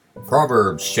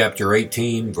Proverbs chapter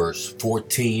 18, verse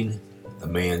 14, a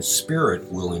man's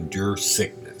spirit will endure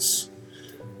sickness,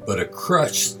 but a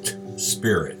crushed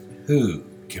spirit who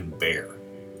can bear?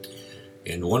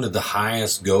 And one of the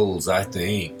highest goals I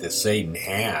think that Satan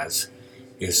has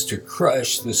is to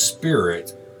crush the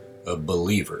spirit of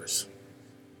believers.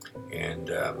 And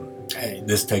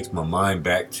this takes my mind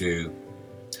back to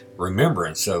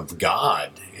remembrance of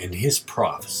God and his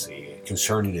prophecy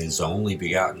concerning his only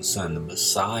begotten Son, the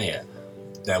Messiah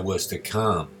that was to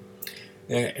come.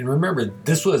 And remember,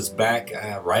 this was back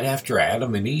right after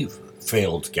Adam and Eve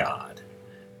failed God.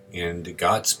 And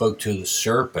God spoke to the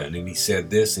serpent, and he said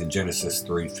this in Genesis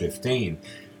 3:15,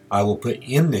 I will put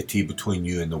enmity between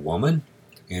you and the woman,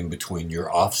 and between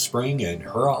your offspring and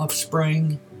her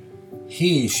offspring.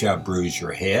 He shall bruise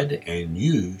your head, and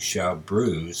you shall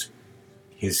bruise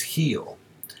his heel.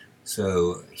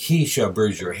 So he shall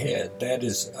bruise your head. That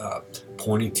is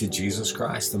pointing to Jesus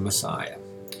Christ, the Messiah.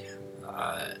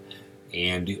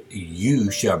 And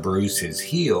you shall bruise his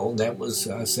heel. That was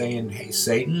saying, hey,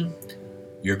 Satan,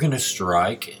 you're going to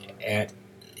strike at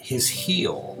his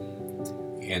heel.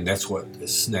 And that's what the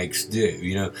snakes do.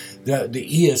 You know, the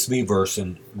ESV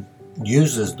version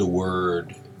uses the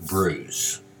word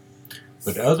bruise,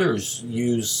 but others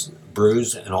use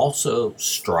bruise, and also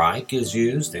strike is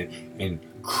used, and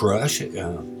crush.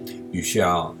 He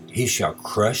shall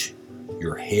crush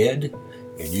your head,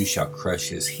 and you shall crush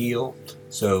his heel.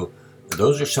 So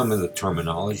those are some of the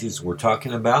terminologies we're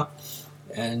talking about.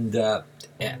 And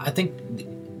I think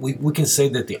we can say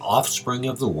that the offspring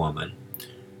of the woman,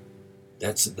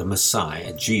 that's the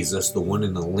Messiah, Jesus, the one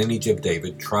in the lineage of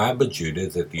David, tribe of Judah,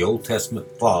 that the Old Testament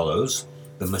follows,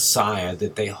 the Messiah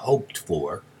that they hoped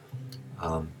for.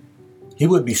 He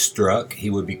would be struck,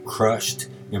 he would be crushed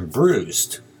and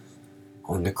bruised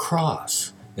on the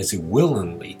cross as he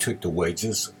willingly took the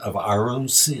wages of our own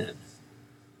sin.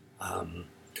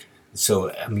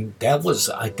 That was,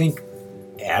 I think,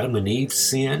 Adam and Eve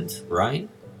sinned, right?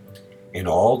 And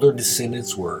all their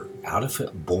descendants were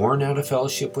born out of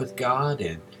fellowship with God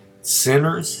and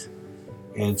sinners.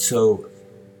 And so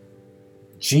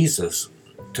Jesus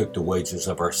took the wages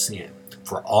of our sin.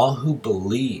 For all who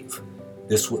believe,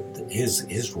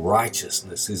 his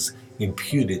righteousness is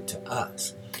imputed to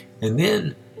us. And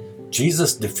then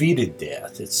Jesus defeated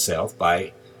death itself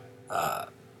by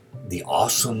the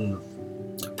awesome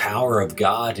power of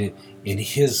God in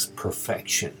his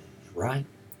perfection, right?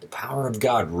 The power of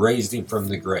God raised him from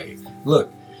the grave.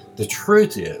 Look, the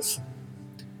truth is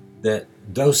that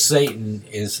though Satan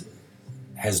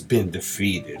has been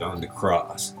defeated on the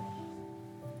cross,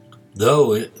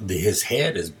 though his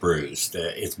head is bruised,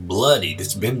 it's bloodied,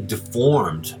 it's been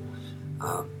deformed,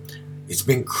 it's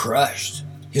been crushed,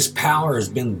 his power has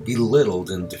been belittled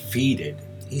and defeated,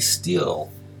 he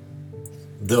still,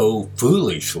 though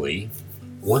foolishly,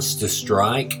 wants to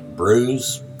strike,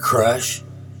 bruise, crush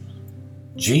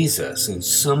Jesus in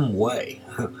some way.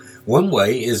 One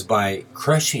way is by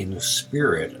crushing the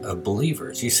spirit of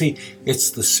believers. You see, it's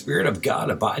the Spirit of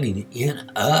God abiding in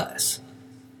us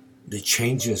that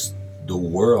changes the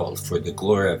world for the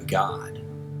glory of God.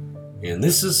 And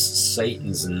this is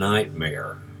Satan's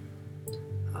nightmare.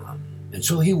 And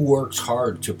so he works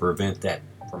hard to prevent that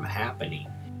from happening.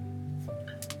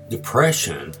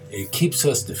 Depression, it keeps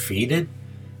us defeated.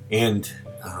 And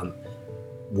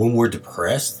when we're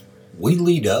depressed, we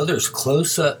lead others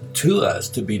close up to us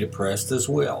to be depressed as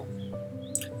well.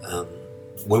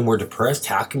 When we're depressed,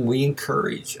 how can we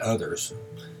encourage others?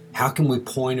 How can we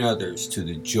point others to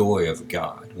the joy of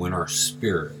God when our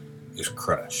spirit is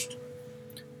crushed?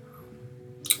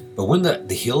 But when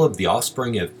the heel of the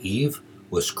offspring of Eve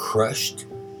was crushed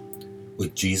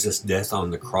with Jesus' death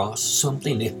on the cross,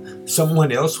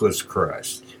 someone else was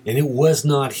crushed. And it was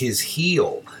not his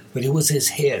heel, but it was his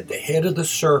head, the head of the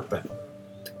serpent.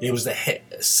 It was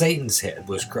Satan's head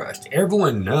was crushed.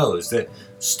 Everyone knows that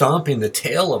stomping the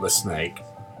tail of a snake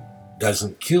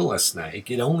doesn't kill a snake.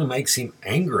 It only makes him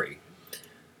angry.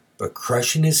 But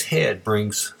crushing his head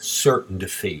brings certain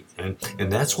defeat. And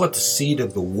that's what the seed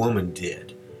of the woman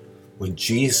did when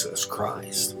Jesus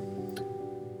Christ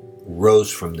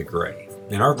rose from the grave.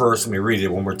 In our verse, let me read it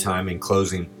one more time in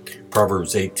closing.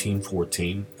 Proverbs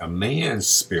 18:14. A man's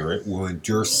spirit will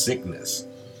endure sickness,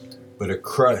 but a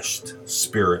crushed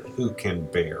spirit who can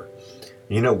bear?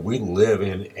 You know, we live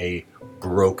in a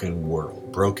broken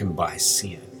world, broken by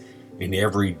sin. And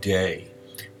every day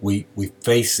we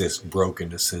face this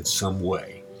brokenness in some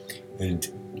way. And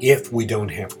if we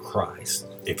don't have Christ,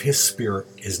 if his Spirit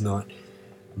is not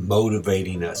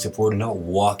motivating us, if we're not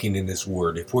walking in his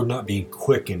word, if we're not being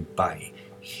quickened by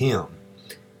him,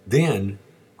 then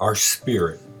our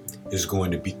spirit is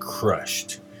going to be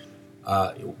crushed.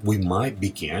 We might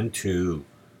begin to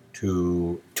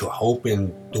hope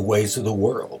in the ways of the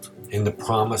world and the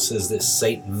promises that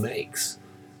Satan makes,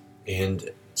 and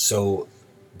so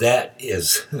that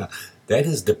is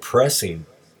depressing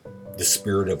the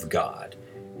Spirit of God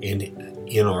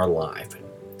in our life.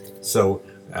 So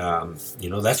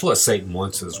that's what Satan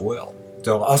wants as well.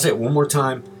 So I'll say it one more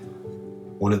time.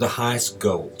 One of the highest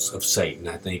goals of Satan,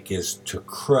 I think, is to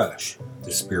crush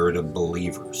the spirit of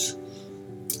believers.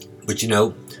 But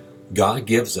God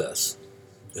gives us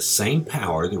the same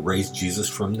power that raised Jesus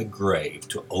from the grave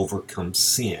to overcome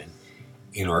sin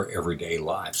in our everyday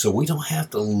life. So we don't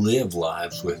have to live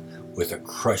lives with a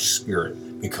crushed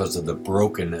spirit because of the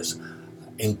brokenness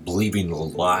and believing the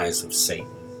lies of Satan.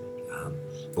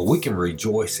 But we can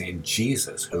rejoice in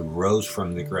Jesus, who rose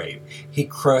from the grave. He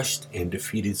crushed and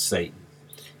defeated Satan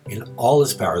in all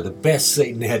his power, the best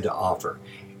Satan had to offer,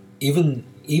 even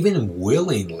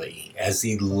willingly, as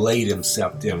he laid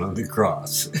himself down on the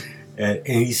cross, and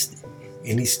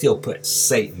he still put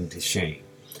Satan to shame.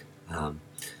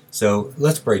 So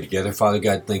let's pray together. Father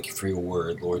God, thank you for your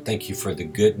word, Lord. Thank you for the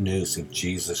good news of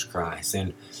Jesus Christ,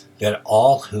 and that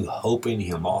all who hope in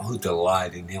him, all who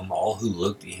delight in him, all who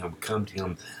look to him, come to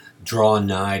him, draw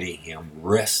nigh to him,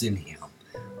 rest in him,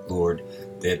 Lord,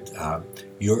 that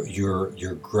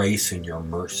your grace and your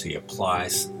mercy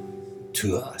applies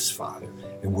to us, Father,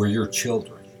 and we're your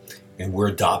children, and we're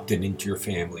adopted into your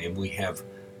family, and we have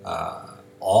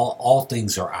all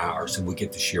things are ours, and we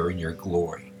get to share in your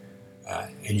glory.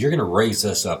 And you're going to raise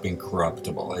us up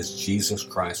incorruptible, as Jesus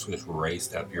Christ was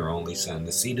raised up, your only Son,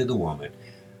 the seed of the woman,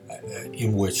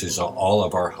 in which is all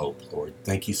of our hope, Lord.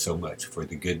 Thank you so much for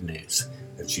the good news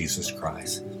of Jesus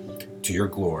Christ. To your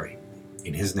glory,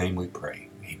 in his name we pray.